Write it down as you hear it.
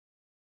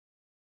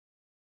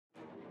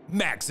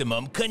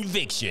Maximum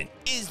Conviction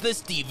is the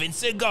Steven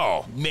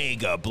Seagal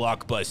mega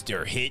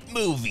blockbuster hit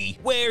movie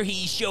where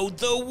he showed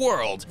the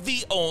world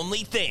the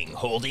only thing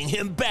holding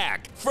him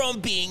back from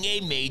being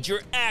a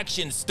major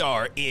action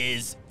star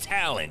is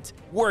talent,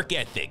 work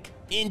ethic,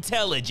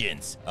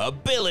 intelligence,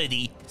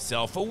 ability,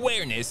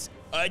 self-awareness,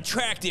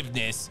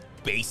 attractiveness,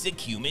 basic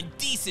human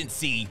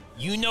decency,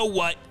 you know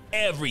what,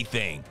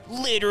 everything,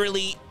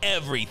 literally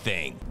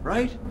everything.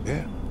 Right?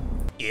 Yeah.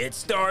 It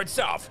starts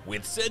off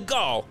with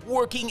Seagal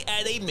working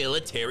at a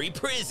military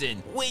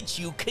prison, which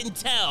you can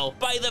tell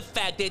by the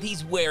fact that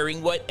he's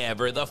wearing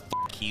whatever the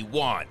fuck he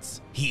wants.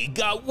 He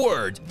got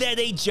word that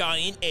a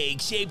giant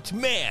egg-shaped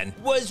man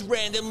was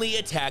randomly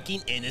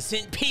attacking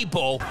innocent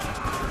people,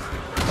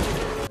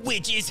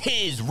 which is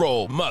his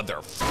role,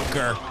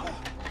 motherfucker.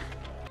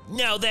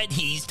 Now that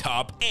he's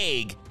top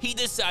egg, he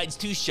decides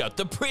to shut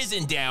the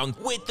prison down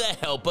with the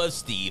help of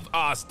Steve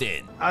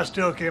Austin. I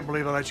still can't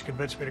believe I let you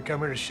convince me to come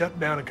here to shut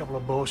down a couple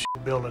of bullshit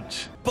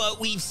buildings. But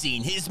we've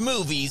seen his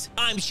movies.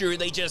 I'm sure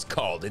they just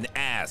called and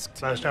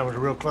asked. Last time was a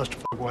real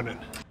clusterfuck, wasn't it?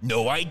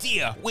 No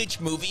idea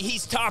which movie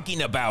he's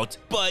talking about,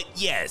 but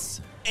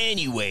yes.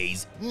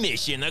 Anyways,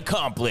 mission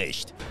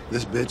accomplished.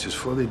 This bitch is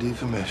fully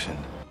decommissioned.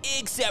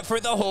 Except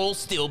for the whole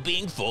still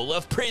being full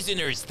of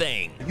prisoners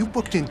thing. You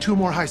booked in 2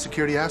 more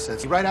high-security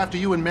assets right after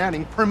you and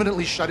Manning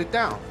permanently shut it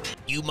down.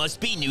 You must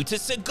be new to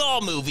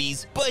Seagal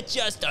movies, but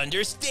just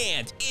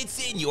understand,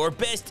 it's in your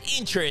best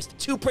interest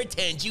to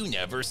pretend you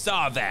never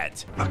saw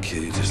that. I'll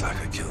kill you just like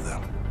I killed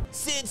them.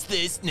 Since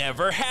this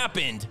never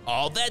happened,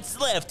 all that's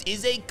left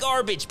is a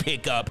garbage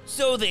pickup,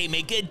 so they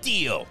make a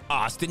deal.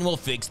 Austin will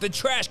fix the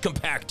trash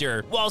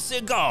compactor, while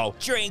Seagal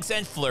drinks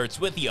and flirts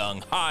with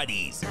young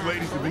hotties.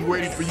 Ladies have been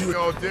waiting for you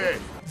all day.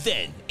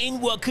 Then, in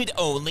what could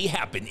only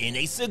happen in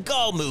a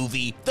Seagal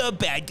movie, the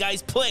bad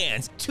guys'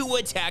 plans to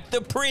attack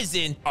the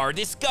prison are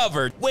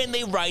discovered when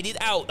they write it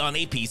out on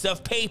a piece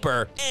of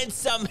paper and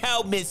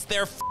somehow miss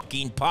their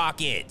fucking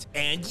pocket.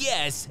 And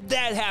yes,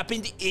 that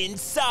happened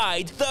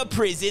inside the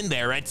prison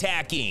they're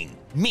attacking.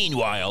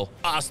 Meanwhile,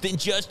 Austin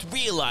just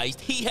realized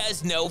he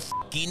has no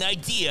fucking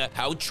idea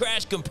how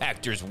trash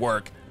compactors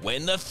work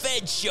when the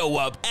feds show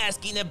up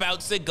asking about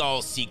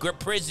Seagal's secret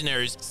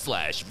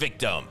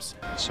prisoners/victims.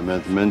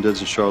 Samantha Mendez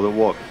and Charlotte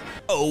Walker.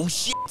 Oh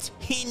shit,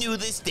 he knew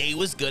this day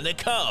was gonna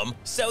come,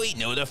 so he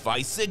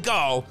notifies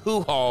Seagal,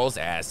 who hauls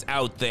ass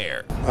out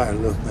there. All right,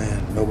 look,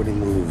 man, nobody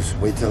moves.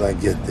 Wait till I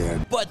get there.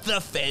 But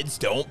the feds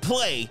don't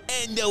play,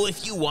 and know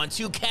if you want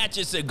to catch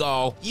a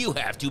Seagal, you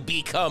have to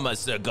become a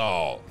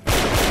Seagal.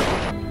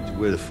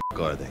 Where the f***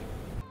 are they?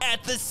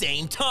 At the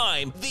same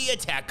time, the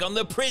attack on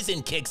the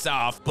prison kicks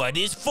off, but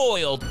is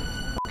foiled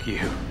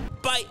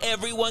by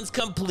everyone's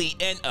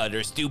complete and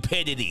utter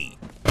stupidity.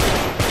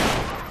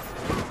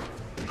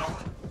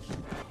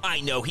 I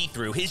know he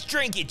threw his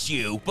drink at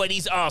you, but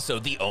he's also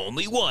the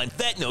only one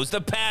that knows the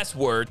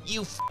password,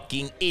 you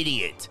fucking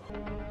idiot.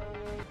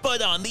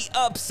 But on the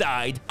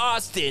upside,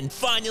 Austin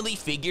finally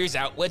figures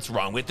out what's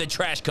wrong with the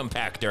trash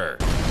compactor.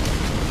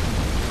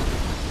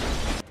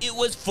 It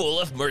was full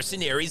of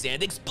mercenaries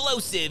and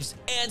explosives,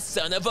 and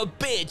son of a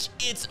bitch,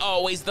 it's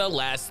always the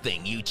last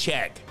thing you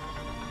check.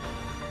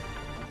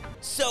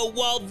 So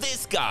while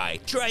this guy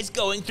tries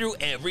going through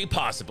every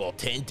possible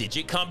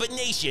 10-digit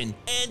combination,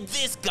 and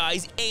this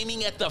guy's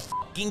aiming at the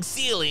fucking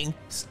ceiling,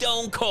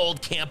 Stone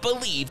Cold can't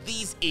believe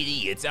these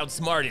idiots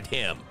outsmarted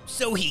him.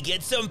 So he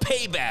gets some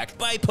payback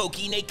by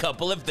poking a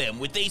couple of them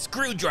with a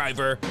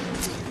screwdriver,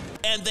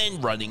 and then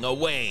running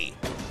away.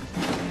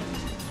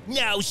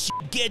 Now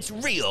shit gets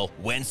real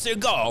when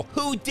Seagal,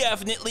 who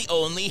definitely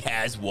only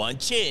has one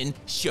chin,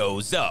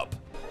 shows up.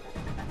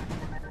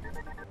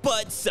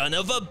 But son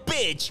of a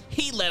bitch,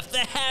 he left the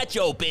hatch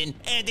open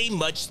and a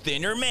much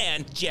thinner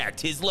man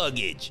jacked his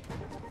luggage.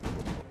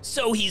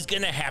 So he's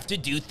gonna have to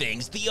do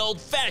things the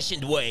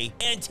old-fashioned way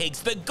and takes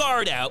the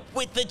guard out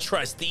with the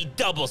trusty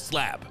double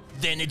slap.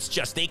 Then it's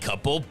just a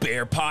couple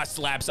bare paw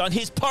slaps on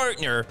his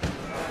partner,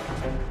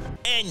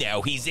 and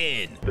now he's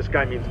in. This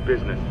guy means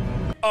business.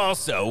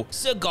 Also,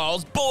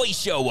 Seagal's boys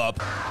show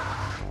up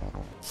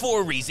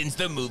for reasons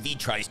the movie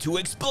tries to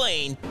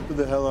explain, Who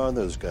the hell are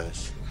those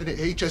guys? An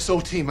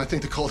HSO team, I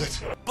think they called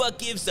it. but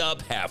gives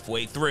up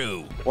halfway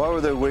through. Why were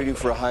they waiting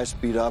for a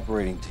high-speed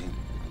operating team?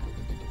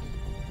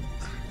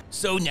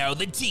 So now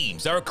the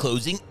teams are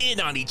closing in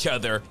on each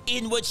other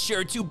in what's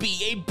sure to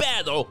be a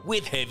battle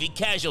with heavy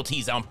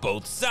casualties on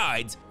both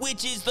sides,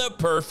 which is the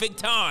perfect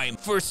time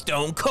for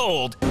Stone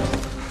Cold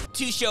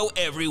to show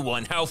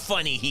everyone how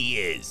funny he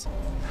is.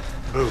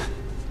 Boo.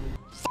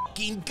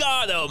 Fucking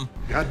got him!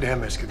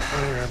 Goddamn, it's getting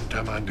funnier every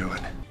time I do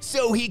it.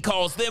 So he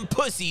calls them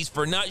pussies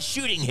for not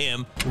shooting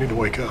him, I need to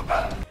wake up.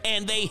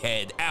 and they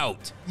head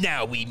out.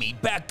 Now we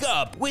meet back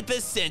up with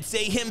the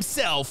sensei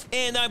himself,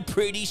 and I'm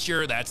pretty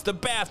sure that's the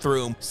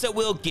bathroom, so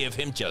we'll give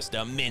him just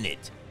a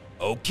minute.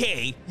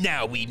 Okay,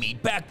 now we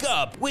meet back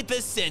up with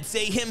the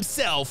sensei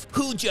himself,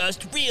 who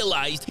just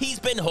realized he's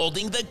been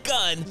holding the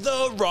gun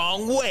the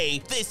wrong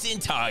way this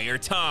entire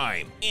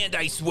time. And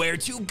I swear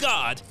to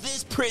God,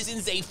 this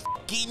prison's a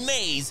fucking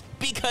maze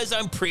because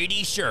I'm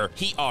pretty sure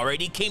he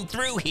already came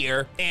through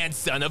here, and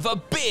son of a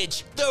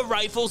bitch, the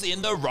rifle's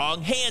in the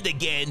wrong hand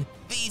again.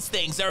 These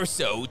things are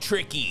so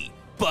tricky.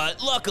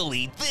 But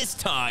luckily, this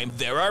time,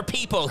 there are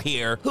people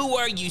here who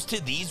are used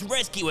to these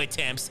rescue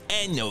attempts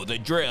and know the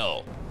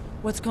drill.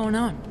 What's going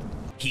on?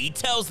 He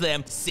tells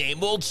them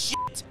same old shit,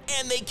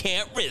 and they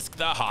can't risk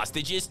the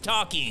hostages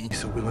talking.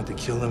 So we want to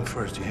kill them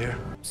first, you hear?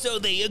 So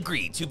they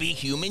agree to be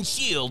human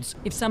shields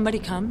If somebody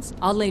comes,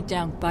 I'll lay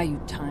down, buy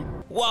you time.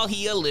 while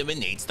he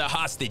eliminates the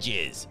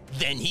hostages.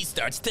 Then he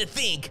starts to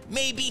think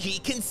maybe he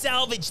can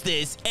salvage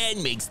this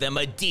and makes them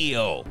a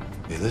deal.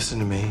 Hey, listen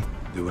to me.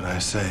 Do what I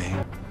say.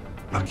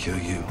 I'll kill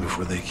you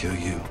before they kill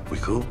you. We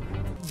cool?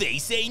 They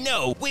say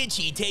no, which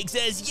he takes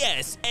as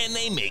yes, and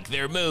they make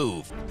their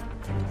move.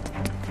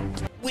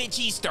 Which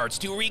he starts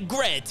to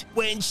regret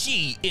when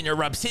she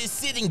interrupts his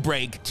sitting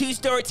break to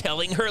start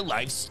telling her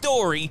life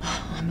story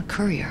I'm a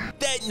courier.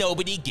 that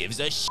nobody gives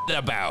a shit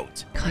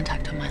about.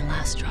 Contact on my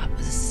last drop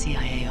was a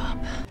CIA op.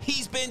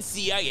 He's been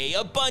CIA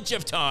a bunch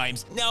of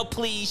times. Now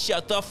please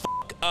shut the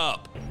fuck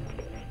up.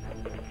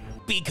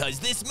 Because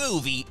this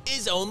movie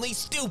is only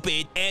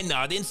stupid and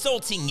not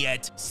insulting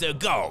yet,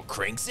 Seagal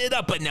cranks it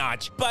up a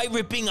notch by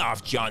ripping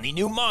off Johnny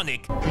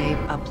Mnemonic. They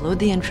upload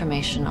the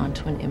information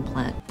onto an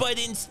implant. But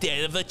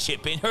instead of a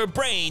chip in her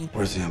brain,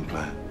 Where's the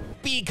implant?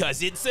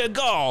 because it's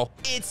Seagal,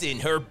 it's in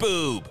her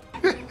boob.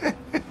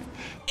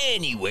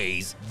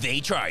 Anyways, they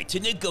try to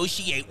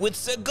negotiate with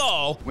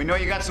Seagal We know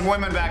you got some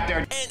women back there.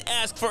 and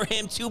ask for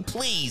him to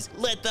please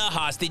let the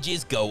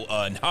hostages go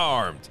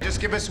unharmed.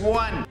 Just give us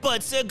one.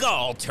 But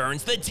Seagal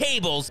turns the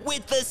tables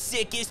with the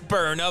sickest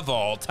burn of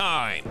all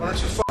time. Why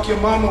don't you fuck your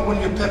mama when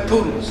you're pet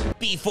poodles?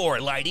 Before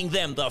lighting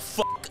them the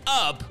fuck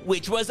up,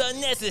 which was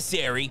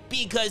unnecessary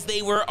because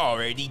they were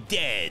already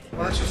dead.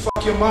 Why don't you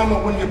fuck your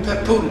mama when you're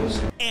pet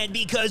poodles? And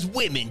because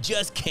women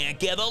just can't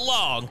get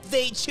along,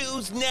 they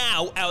choose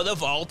now out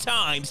of all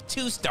times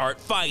to start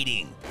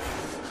fighting.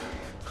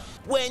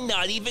 When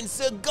not even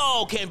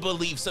Seagal can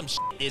believe some shit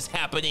is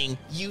happening,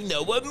 you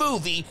know a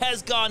movie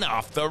has gone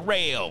off the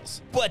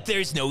rails. But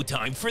there's no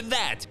time for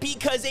that,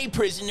 because a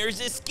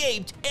prisoner's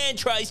escaped and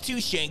tries to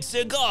shank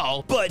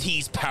Seagal, but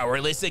he's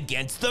powerless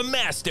against the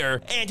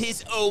master and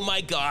his oh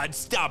my god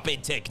stop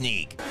it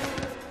technique.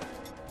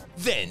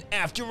 Then,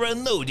 after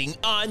unloading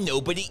on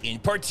nobody in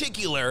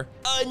particular,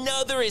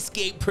 another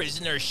escaped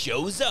prisoner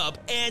shows up,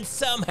 and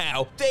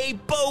somehow they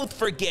both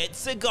forget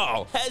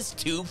Seagal has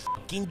 2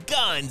 fucking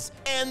guns,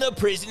 and the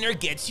prisoner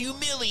gets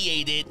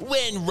humiliated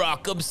when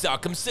Rock'em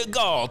Sock'em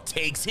Seagal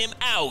takes him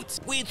out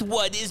with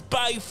what is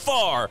by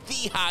far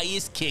the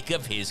highest kick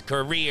of his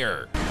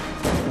career.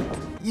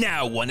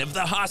 Now one of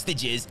the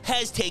hostages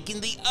has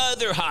taken the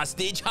other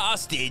hostage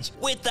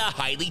with the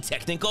highly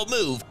technical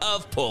move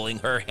of pulling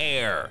her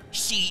hair.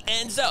 She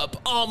ends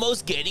up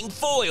almost getting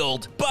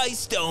foiled by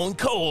Stone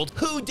Cold,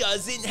 who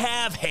doesn't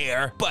have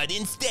hair, but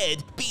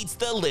instead beats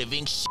the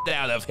living shit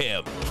out of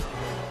him.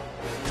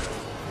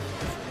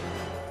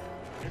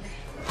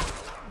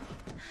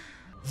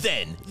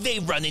 Then they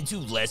run into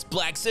Les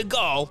Black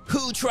Seagal,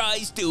 who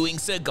tries doing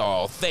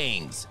Seagal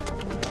things.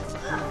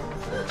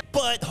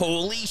 But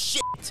holy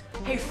shit!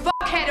 Hey,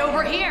 fuckhead,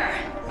 over here!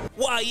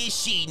 Why is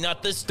she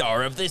not the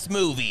star of this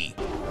movie?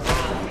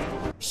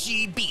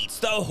 She beats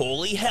the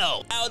holy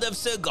hell out of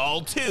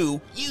Seagal too,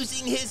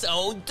 using his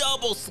own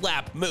double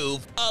slap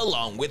move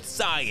along with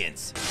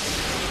science.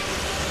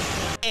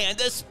 And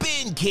a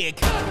spin kick,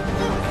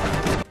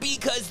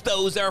 because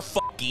those are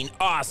fucking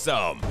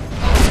awesome.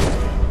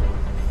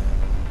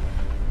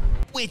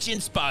 Which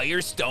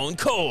inspires Stone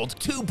Cold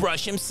to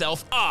brush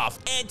himself off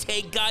and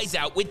take guys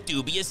out with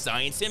dubious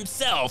science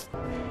himself.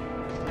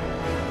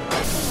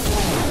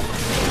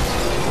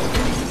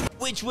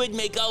 Which would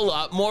make a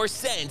lot more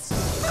sense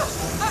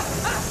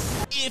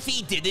if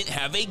he didn't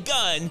have a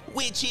gun,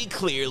 which he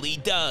clearly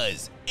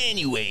does.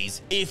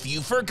 Anyways, if you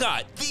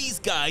forgot these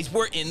guys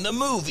were in the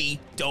movie,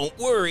 don't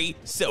worry,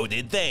 so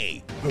did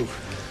they.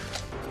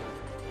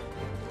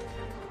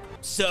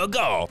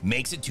 Seagal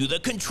makes it to the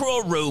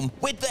control room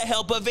with the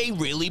help of a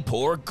really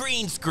poor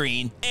green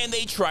screen, and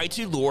they try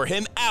to lure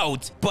him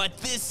out, but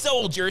this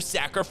soldier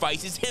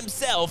sacrifices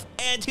himself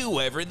and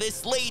whoever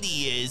this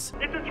lady is.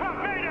 It's a truck,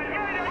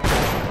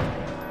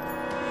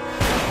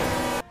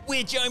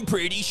 Which I'm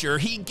pretty sure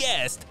he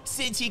guessed,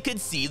 since he could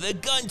see the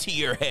gun to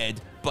your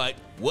head. But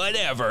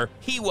whatever,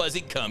 he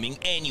wasn't coming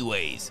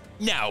anyways.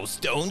 Now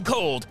Stone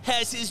Cold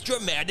has his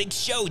dramatic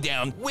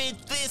showdown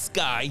with this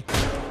guy,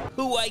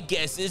 who I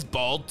guess is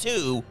bald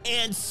too,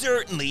 and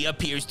certainly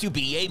appears to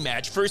be a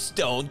match for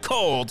Stone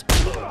Cold,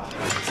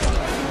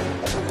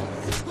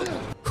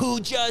 who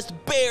just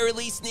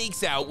barely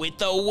sneaks out with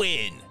the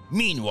win.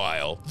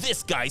 Meanwhile,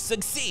 this guy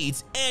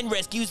succeeds and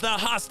rescues the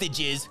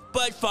hostages,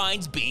 but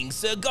finds being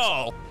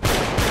Seagal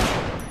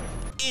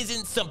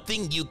isn't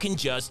something you can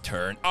just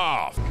turn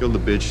off. Kill the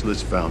bitch,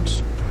 let's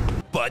bounce.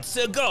 But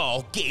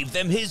Seagal gave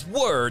them his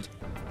word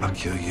I'll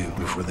kill you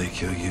before they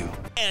kill you.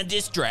 and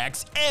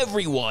distracts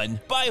everyone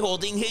by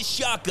holding his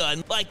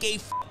shotgun like a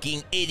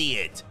fucking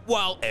idiot.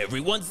 While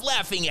everyone's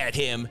laughing at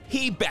him,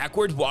 he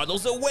backward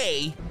waddles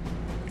away,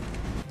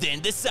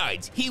 then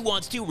decides he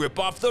wants to rip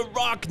off the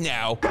Rock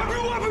now. Drop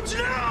your weapons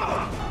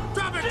now!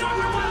 Drop it! Drop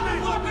your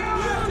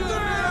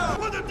weapons!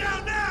 Put them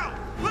down now!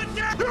 Put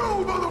down! You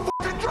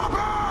motherfucking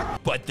drop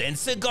it! But then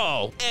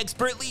Seagal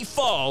expertly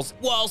falls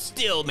while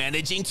still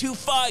managing to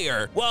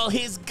fire, while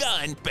his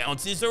gun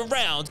bounces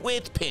around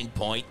with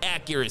pinpoint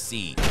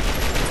accuracy.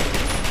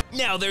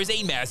 Now there's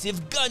a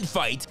massive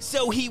gunfight,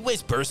 so he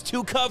whispers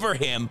to cover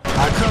him.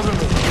 I cover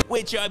me.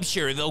 Which I'm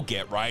sure they'll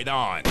get right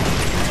on.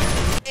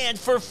 And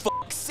for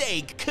fuck's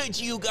sake, could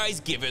you guys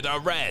give it a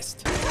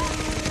rest?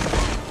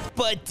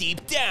 But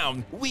deep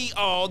down, we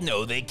all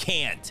know they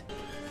can't.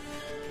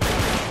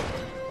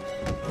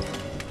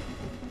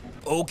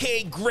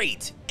 Okay,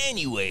 great.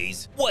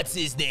 Anyways, what's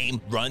his name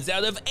runs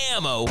out of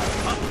ammo,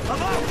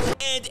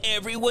 and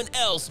everyone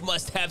else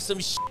must have some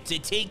shit to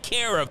take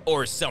care of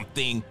or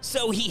something,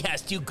 so he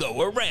has to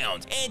go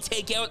around and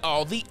take out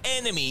all the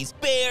enemies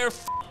bare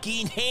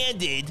fucking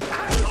handed,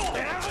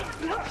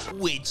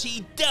 which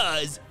he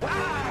does.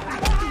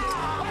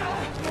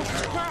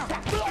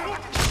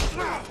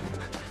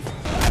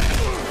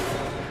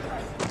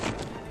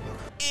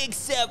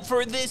 Except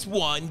for this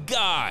one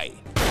guy.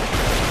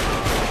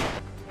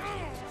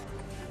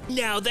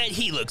 Now that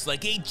he looks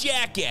like a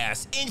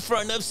jackass in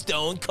front of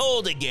Stone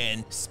Cold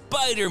again,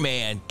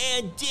 Spider-Man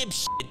and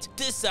dipshit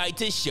decide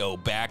to show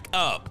back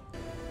up.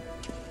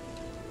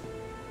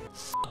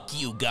 Fuck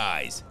you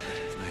guys.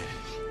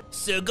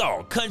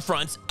 Seagal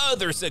confronts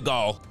other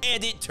Seagal,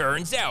 and it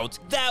turns out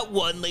that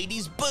one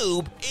lady's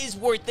boob is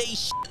worth a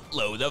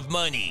shitload of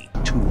money.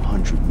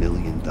 $200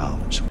 million.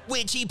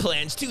 Which he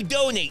plans to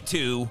donate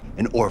to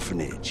An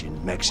orphanage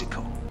in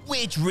Mexico.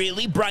 which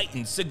really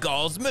brightens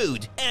Seagal's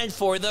mood, and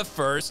for the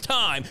first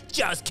time,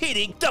 just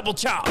kidding, double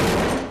chop!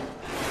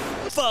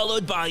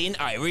 Followed by an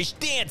Irish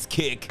dance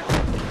kick.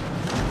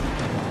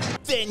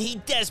 Then he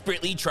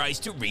desperately tries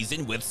to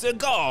reason with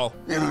Seagal.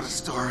 You know the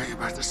story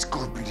about the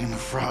scorpion and the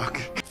frog?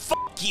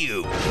 Fuck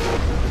you!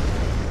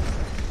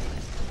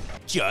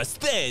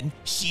 Just then,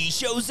 she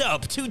shows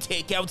up to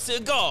take out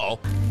Seagal.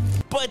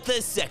 But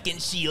the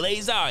second she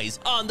lays eyes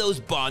on those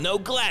Bono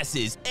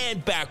glasses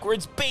and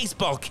backwards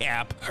baseball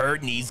cap, her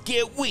knees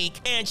get weak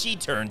and she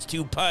turns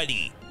to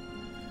putty.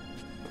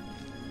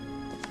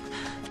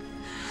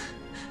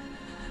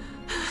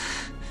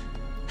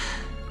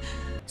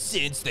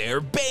 Since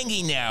they're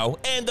banging now,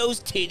 and those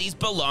titties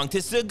belong to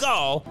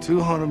Seagal,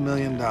 $200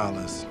 million.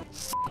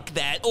 fuck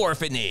that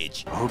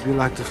orphanage. I hope you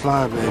like to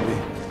fly,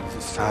 baby.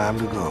 It's time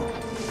to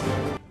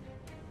go.